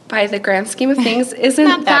by the grand scheme of things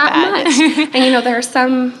isn't that much. And there are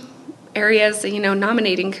some areas,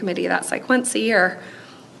 nominating committee, that's like once a year.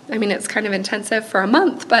 I mean, it's kind of intensive for a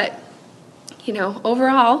month, but,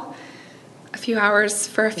 overall, a few hours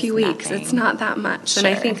for a few weeks, it's not that much. Sure. And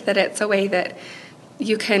I think that it's a way that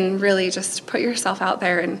you can really just put yourself out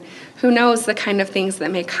there, and who knows the kind of things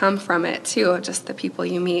that may come from it, too, just the people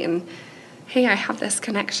you meet, and, hey, I have this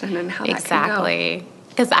connection, and how that can go. Exactly.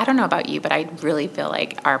 Because I don't know about you, but I really feel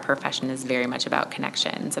like our profession is very much about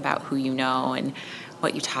connections, about who you know and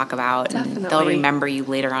what you talk about. Definitely. And they'll remember you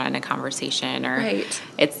later on in a conversation. Or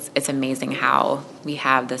it's amazing how we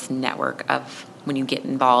have this network of when you get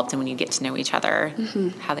involved and when you get to know each other,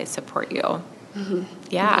 how they support you.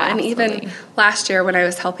 Yeah, and even last year when I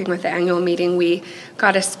was helping with the annual meeting, we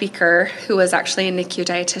got a speaker who was actually a NICU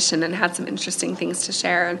dietitian and had some interesting things to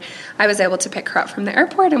share, and I was able to pick her up from the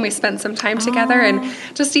airport, and we spent some time together. And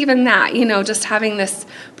just even that, just having this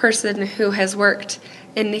person who has worked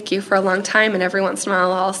in NICU for a long time, and every once in a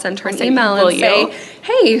while I'll send her an email and say,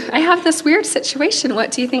 hey, I have this weird situation,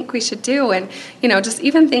 what do you think we should do? And just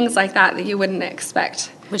even things like that you wouldn't expect.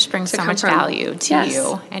 Which brings so much value to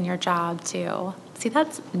you and your job too. See,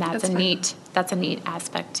 that's a neat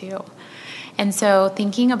aspect too. And so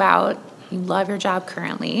thinking about, you love your job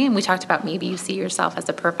currently, and we talked about maybe you see yourself as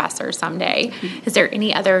a professor someday. Is there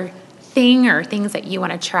any other thing or things that you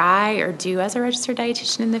want to try or do as a registered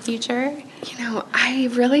dietitian in the future? I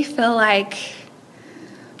really feel like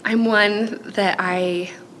I'm one that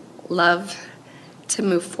I love to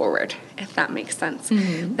move forward, if that makes sense.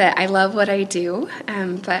 That I love what I do,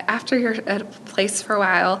 but after you're at a place for a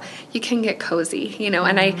while, you can get cozy, and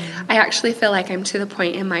I actually feel like I'm to the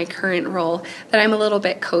point in my current role that I'm a little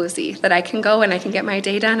bit cozy, that I can go and I can get my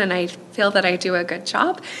day done, and I feel that I do a good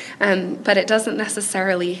job, but it doesn't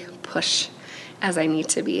necessarily push as I need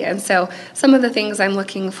to be. And so some of the things I'm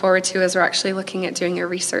looking forward to is we're actually looking at doing a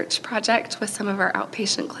research project with some of our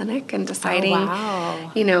outpatient clinic and deciding,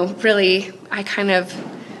 really, I kind of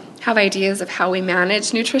have ideas of how we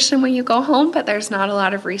manage nutrition when you go home, but there's not a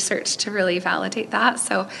lot of research to really validate that.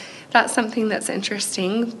 So that's something that's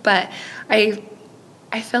interesting. But I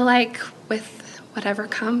feel like with whatever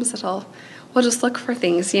comes, we'll just look for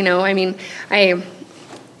things,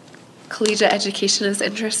 collegiate education is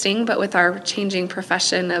interesting, but with our changing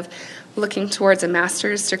profession of looking towards a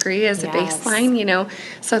master's degree as a baseline, you know.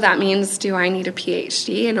 So that means, do I need a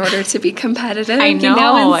PhD in order to be competitive? I know, you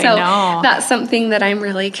know? And so I know. that's something that I'm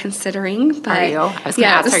really considering. But are you? I was going to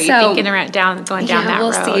ask, are you thinking going down that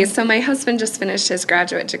we'll road? See. So my husband just finished his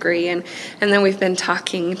graduate degree, and then we've been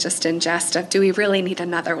talking just in jest of, do we really need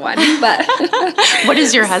another one? But what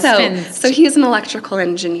is your husband? So he's an electrical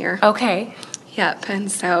engineer. Okay. Yep, and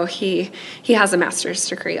so he has a master's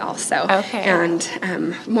degree also. Okay.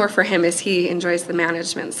 And more for him is he enjoys the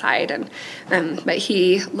management side, and but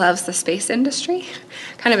he loves the space industry.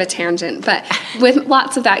 Kind of a tangent, but with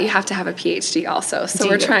lots of that, you have to have a PhD also. So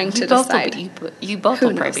we're trying to decide. You both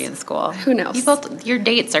will probably be in school. Who knows? Your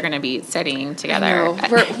dates are going to be studying together.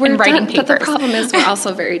 We're writing done, papers. but the problem is we're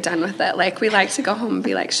also very done with it. Like, we like to go home and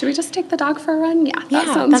be like, should we just take the dog for a run? Yeah, that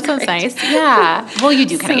sounds nice. Yeah. Well, you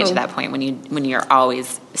do kind of get to that point when you're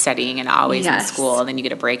always studying and always in school, and then you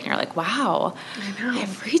get a break and you're like, wow, I have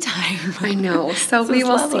free time. I know. So we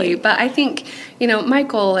will see. But I think, my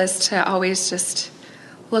goal is to always just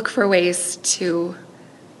look for ways to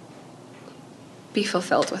be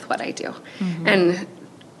fulfilled with what I do. Mm-hmm. And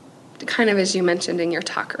kind of as you mentioned in your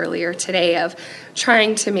talk earlier today, of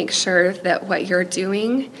trying to make sure that what you're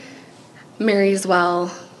doing marries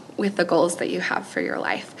well with the goals that you have for your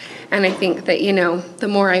life. And I think that, the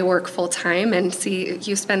more I work full time and see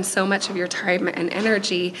you spend so much of your time and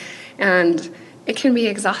energy, and it can be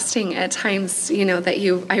exhausting at times,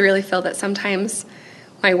 that I really feel that sometimes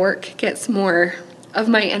my work gets more of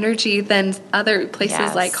my energy than other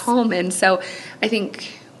places like home. And so I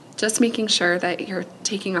think just making sure that you're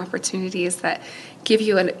taking opportunities that give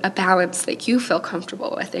you a balance that you feel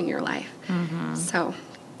comfortable with in your life. Mm-hmm. So.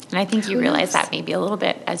 And I think you realize that maybe a little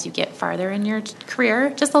bit as you get farther in your career,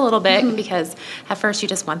 just a little bit, because at first you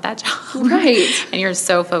just want that job. Right. And you're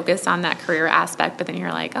so focused on that career aspect, but then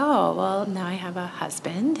you're like, oh, well, now I have a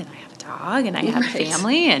husband and I have a dog and I have a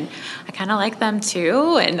family and I kind of like them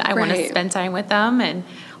too, and I want to spend time with them, and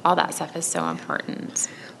all that stuff is so important.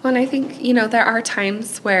 Well, and I think, there are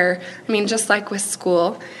times where, just like with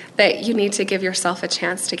school, that you need to give yourself a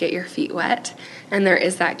chance to get your feet wet, and there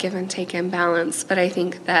is that give and take and balance. But I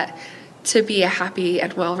think that to be a happy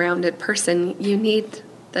and well-rounded person, you need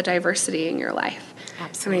the diversity in your life.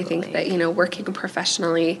 Absolutely. And I think that, working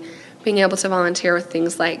professionally, being able to volunteer with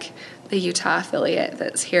things like the Utah affiliate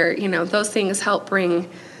that's here, those things help bring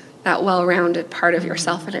that well-rounded part of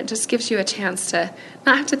yourself, and it just gives you a chance to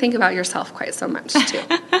not have to think about yourself quite so much too.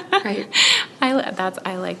 Right? I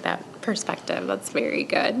like that perspective. That's very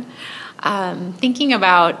good. Thinking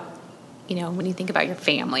about, when you think about your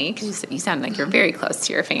family, because you sound like you're very close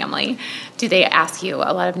to your family, do they ask you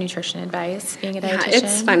a lot of nutrition advice being a dietitian? Yeah,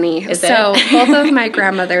 it's funny. Both of my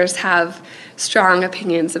grandmothers have strong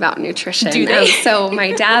opinions about nutrition. Do they? So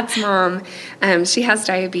my dad's mom, she has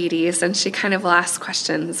diabetes, and she kind of will ask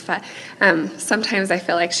questions, but sometimes I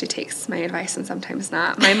feel like she takes my advice and sometimes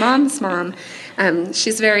not. My mom's mom,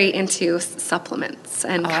 she's very into supplements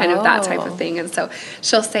and kind of that type of thing, and so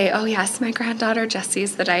she'll say, oh yes, my granddaughter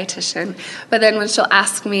Jessie's the dietitian, but then when she'll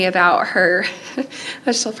ask me about her,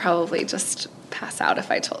 she'll probably just pass out if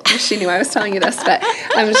I told her she knew I was telling you this, but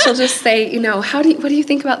she'll just say, what do you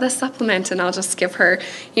think about this supplement? And I'll just give her,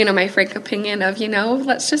 my frank opinion of,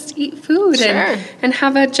 let's just eat food and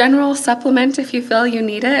have a general supplement if you feel you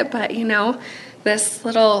need it, but this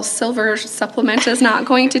little silver supplement is not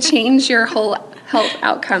going to change your whole health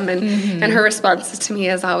outcome. And her response to me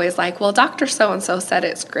is always like, well, Dr. So-and-so said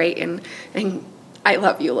it's great, and I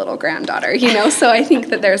love you, little granddaughter, so I think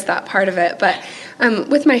that there's that part of it. But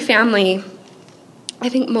with my family, I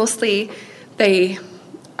think mostly they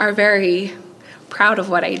are very proud of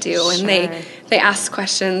what I do, and they ask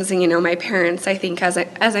questions. And my parents, I think, as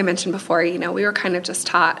I mentioned before, we were kind of just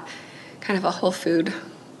taught kind of a whole food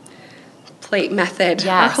plate method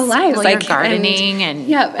our whole lives, well, like gardening and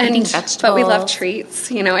eating vegetables. But we love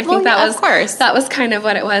treats. I think that was kind of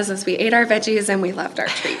what it was. Is we ate our veggies and we loved our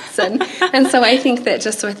treats, and so I think that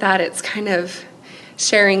just with that, it's kind of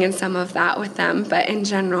sharing in some of that with them. But in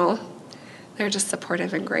general, they're just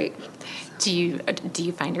supportive and great. Do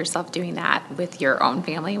you find yourself doing that with your own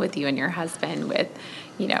family, with you and your husband, with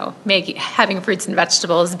having fruits and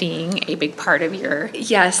vegetables being a big part of your own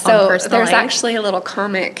personal there's life? Actually a little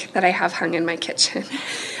comic that I have hung in my kitchen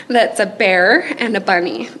that's a bear and a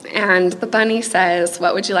bunny, and the bunny says,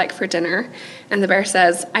 what would you like for dinner? And the bear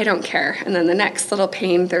says, I don't care. And then the next little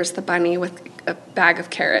pane, there's the bunny with a bag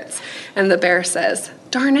of carrots, and the bear says,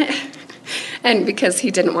 darn it, And because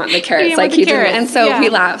he didn't want the carrots, didn't. And so we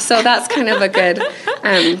laugh. So that's kind of a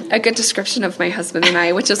good description of my husband and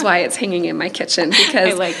I, which is why it's hanging in my kitchen,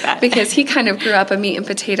 because I like that. Because he kind of grew up a meat and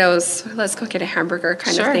potatoes, let's go get a hamburger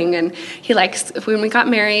kind of thing. And he likes, when we got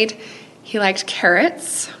married, he liked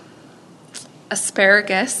carrots,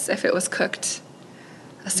 asparagus if it was cooked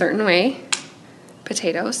a certain way,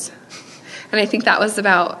 potatoes. And I think that was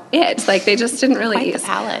about it. Like, they just didn't really Quite the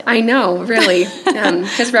palate. I know, really.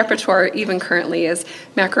 His repertoire even currently is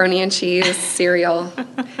macaroni and cheese, cereal,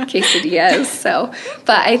 quesadillas. So,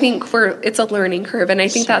 but I think it's a learning curve, and I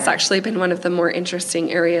think that's actually been one of the more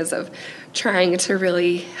interesting areas of trying to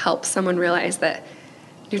really help someone realize that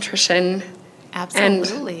nutrition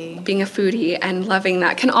Absolutely. and being a foodie and loving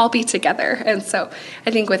that can all be together. And so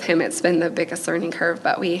I think with him it's been the biggest learning curve,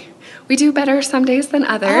 but we do better some days than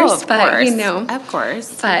others. Oh, of course. Of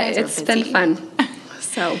course. But it's been fun.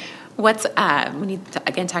 So what's when you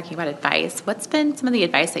again talking about advice, what's been some of the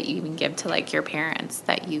advice that you even give to like your parents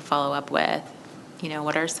that you follow up with? You know,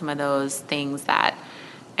 what are some of those things that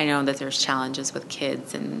I know that there's challenges with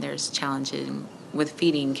kids and there's challenges with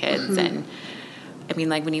feeding kids and I mean,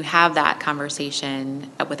 like when you have that conversation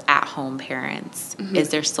with at-home parents, is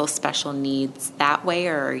there still special needs that way,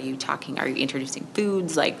 or are you introducing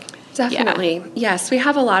foods? Definitely. Yes, we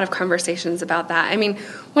have a lot of conversations about that. I mean,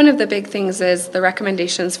 one of the big things is the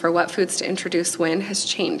recommendations for what foods to introduce when has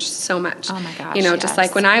changed so much. Oh my gosh, just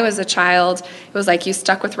like when I was a child, it was like you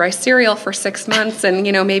stuck with rice cereal for 6 months and,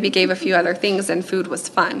 maybe gave a few other things and food was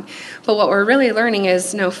fun. But what we're really learning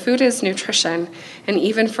is, no, food is nutrition. And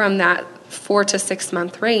even from that 4 to 6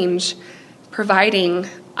 month range, providing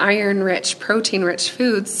iron-rich, protein-rich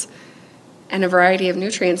foods and a variety of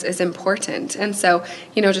nutrients is important. And so,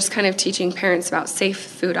 just kind of teaching parents about safe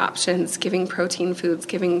food options, giving protein foods,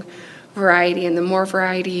 giving variety. And the more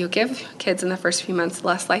variety you give kids in the first few months, the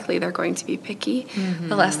less likely they're going to be picky,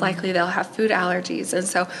 the less likely they'll have food allergies. And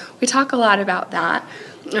so we talk a lot about that.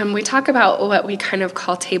 We talk about what we kind of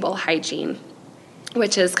call table hygiene,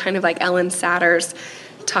 which is kind of like Ellen Satter's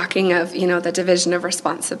talking of, the division of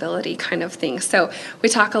responsibility kind of thing. So we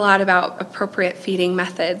talk a lot about appropriate feeding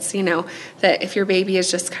methods, that if your baby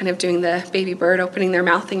is just kind of doing the baby bird, opening their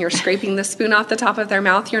mouth and you're scraping the spoon off the top of their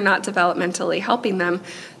mouth, you're not developmentally helping them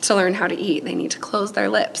to learn how to eat. They need to close their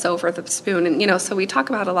lips over the spoon. And, so we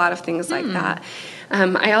talk about a lot of things like that.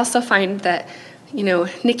 I also find that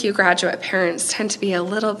NICU graduate parents tend to be a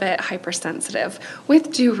little bit hypersensitive,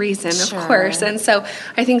 with due reason, of course. And so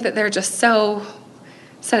I think that they're just so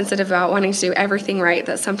sensitive about wanting to do everything right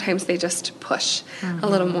that sometimes they just push a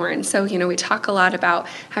little more. And so, we talk a lot about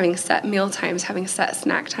having set meal times, having set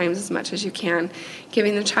snack times as much as you can,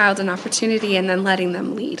 giving the child an opportunity and then letting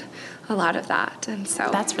them lead a lot of that. And so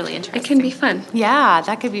that's really interesting. It can be fun. Yeah,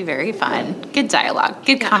 that could be very fun. Good dialogue,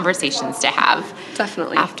 good conversations to have.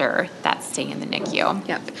 Definitely. After that stay in the NICU.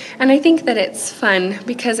 Yep. And I think that it's fun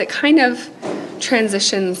because it kind of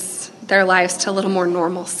transitions their lives to a little more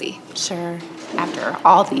normalcy. Sure. After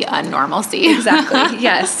all the unnormalcy. Exactly.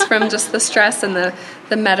 Yes. From just the stress and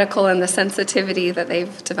the medical and the sensitivity that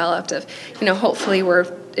they've developed of, hopefully we're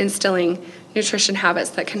instilling nutrition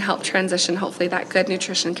habits that can help transition, hopefully, that good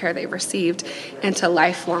nutrition care they've received into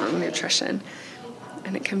lifelong nutrition.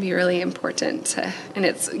 And it can be really important and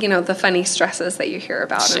it's, the funny stresses that you hear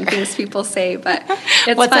about and things people say, but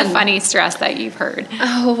it's What's fun. a funny stress that you've heard?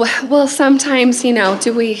 Oh, well, sometimes,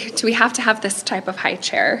 do we have to have this type of high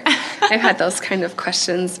chair? I've had those kind of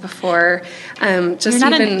questions before.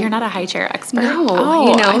 You're not a high chair expert.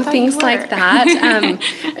 No, things like that.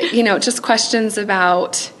 Just questions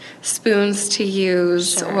about spoons to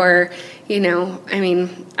use or,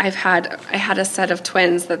 I had a set of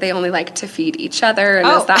twins that they only like to feed each other. And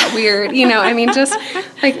is that weird? Just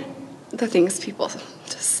like the things people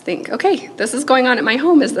just think, okay, this is going on at my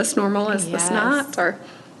home. Is this normal? Is this not? Or,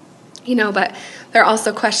 but there are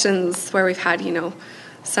also questions where we've had,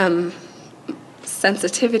 some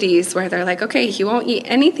sensitivities where they're like, okay, he won't eat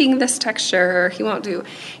anything this texture, or he won't do,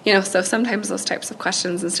 so sometimes those types of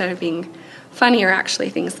questions, instead of being funny, are actually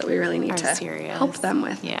things that we really need to help them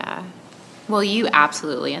with. Yeah. Well, you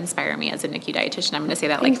absolutely inspire me as a NICU dietitian. I'm going to say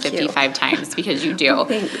that 55 times because you do.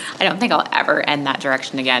 Thanks. I don't think I'll ever end that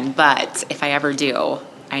direction again, but if I ever do,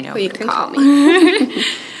 I know you who can to call me.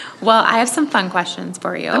 Well, I have some fun questions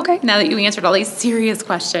for you. Okay. Now that you answered all these serious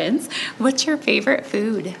questions, what's your favorite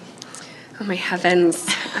food? Oh my heavens.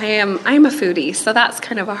 I'm a foodie, so that's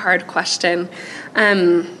kind of a hard question.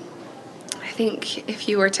 I think if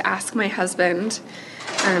you were to ask my husband,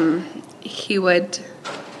 he would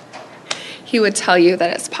he would tell you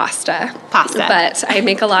that it's pasta. But I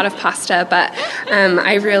make a lot of pasta, but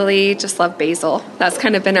I really just love basil. That's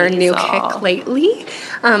kind of been our new kick lately.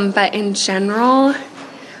 But in general,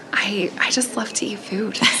 I just love to eat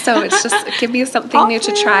food. So it's just give me something new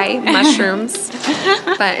to try, mushrooms.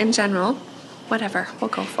 But in general, whatever, we'll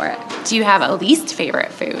go for it. Do you have a least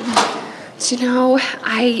favorite food? Do you know,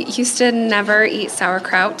 I used to never eat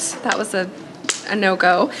sauerkraut. That was a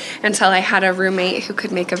no-go until I had a roommate who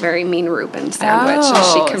could make a very mean Reuben sandwich, and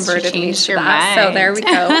she converted me to that. Mind. So there we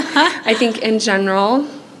go. I think in general,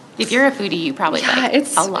 if you're a foodie, you probably like a lot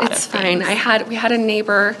of it's fine. things. We had a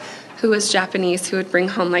neighbor who was Japanese who would bring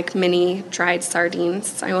home like mini dried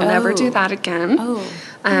sardines. I will never do that again.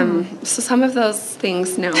 So some of those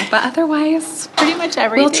things, no, but otherwise, pretty much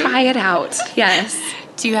everything. We'll try it out. Yes.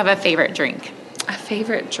 Do you have a favorite drink? A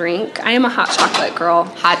favorite drink? I am a hot chocolate girl.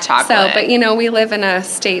 Hot chocolate. So, but we live in a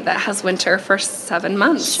state that has winter for 7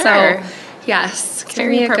 months. Sure. So, yes, give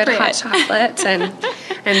me a good hot chocolate. And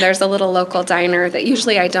there's a little local diner that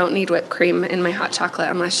usually I don't need whipped cream in my hot chocolate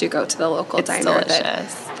unless you go to the local diner.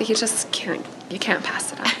 Delicious. That you just can't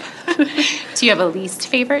pass it up. Do you have a least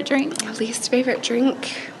favorite drink? A least favorite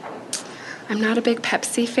drink? I'm not a big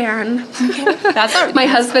Pepsi fan. Okay. That's all right. My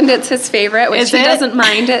husband, it's his favorite, which he doesn't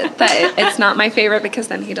mind it, but it's not my favorite because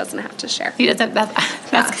then he doesn't have to share. He doesn't.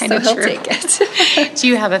 That's kind of true. So he'll take it. Do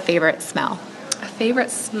you have a favorite smell? A favorite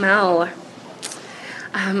smell?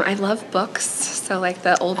 I love books, so like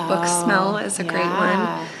the old book smell is a great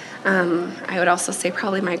one. I would also say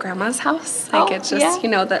probably my grandma's house. Like it's just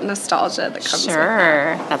that nostalgia that comes with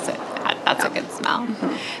that. That's a good smell.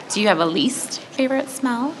 Mm-hmm. Do you have a least favorite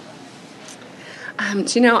smell? Do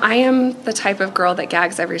you know, I am the type of girl that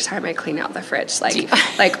gags every time I clean out the fridge.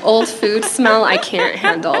 Like old food smell, I can't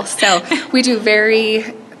handle. So we do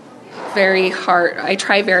very hard. I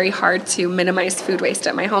try very hard to minimize food waste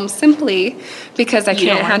at my home simply because I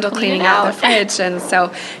can't handle cleaning out the fridge. And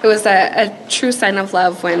so it was a true sign of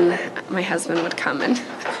love when my husband would come and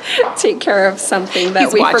take care of something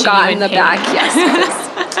that we forgot in the back.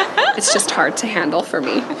 Yes, it's just hard to handle for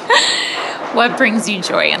me. What brings you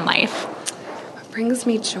joy in life? Brings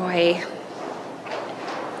me joy.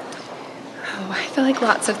 I feel like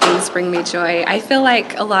lots of things bring me joy. I feel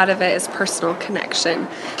like a lot of it is personal connection,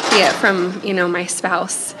 be it from, my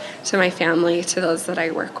spouse to my family to those that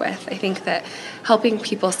I work with. I think that helping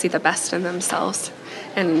people see the best in themselves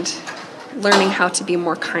and learning how to be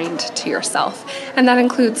more kind to yourself. And that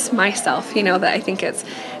includes myself, that I think it's,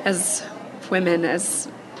 as women, as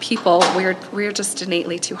people, we're just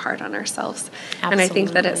innately too hard on ourselves. Absolutely. And I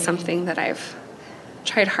think that it's something that I've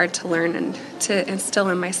tried hard to learn and to instill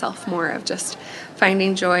in myself more of just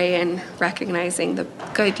finding joy and recognizing the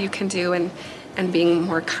good you can do and being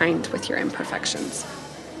more kind with your imperfections.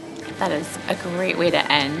 That is a great way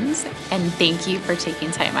to end, and thank you for taking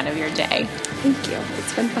time out of your day. Thank you.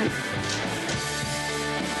 It's been fun.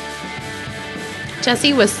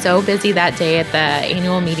 Jessie was so busy that day at the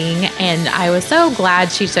annual meeting, and I was so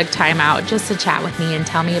glad she took time out just to chat with me and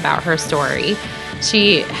tell me about her story.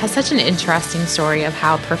 She has such an interesting story of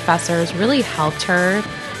how professors really helped her,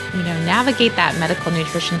 navigate that medical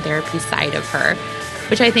nutrition therapy side of her,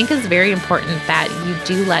 which I think is very important that you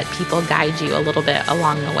do let people guide you a little bit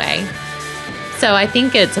along the way. So I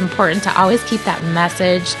think it's important to always keep that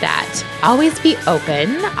message that always be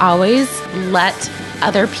open, always let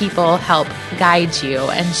other people help guide you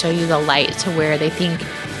and show you the light to where they think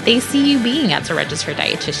they see you being as a registered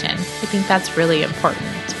dietitian. I think that's really important.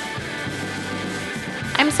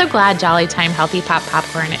 I'm so glad Jolly Time Healthy Pop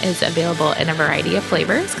Popcorn is available in a variety of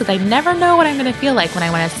flavors because I never know what I'm going to feel like when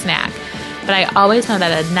I want a snack. But I always know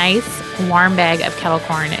that a nice warm bag of kettle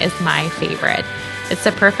corn is my favorite. It's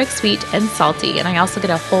the perfect sweet and salty, and I also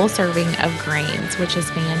get a whole serving of grains, which is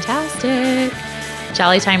fantastic.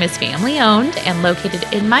 Jolly Time is family owned and located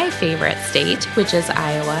in my favorite state, which is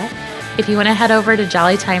Iowa. If you want to head over to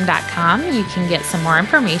jollytime.com, you can get some more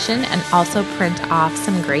information and also print off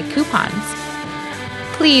some great coupons.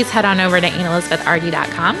 Please head on over to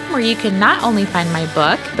AnnElizabethRD.com where you can not only find my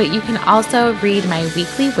book, but you can also read my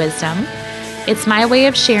weekly wisdom. It's my way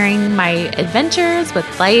of sharing my adventures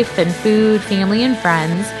with life and food, family and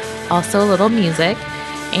friends, also a little music,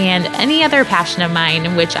 and any other passion of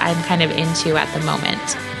mine which I'm kind of into at the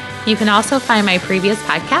moment. You can also find my previous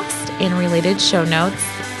podcast and related show notes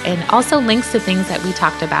and also links to things that we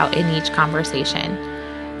talked about in each conversation.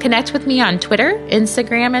 Connect with me on Twitter,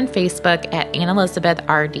 Instagram, and Facebook at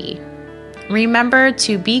AnnElizabethRD. Remember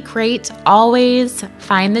to be great, always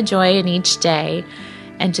find the joy in each day,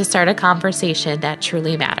 and to start a conversation that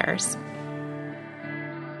truly matters.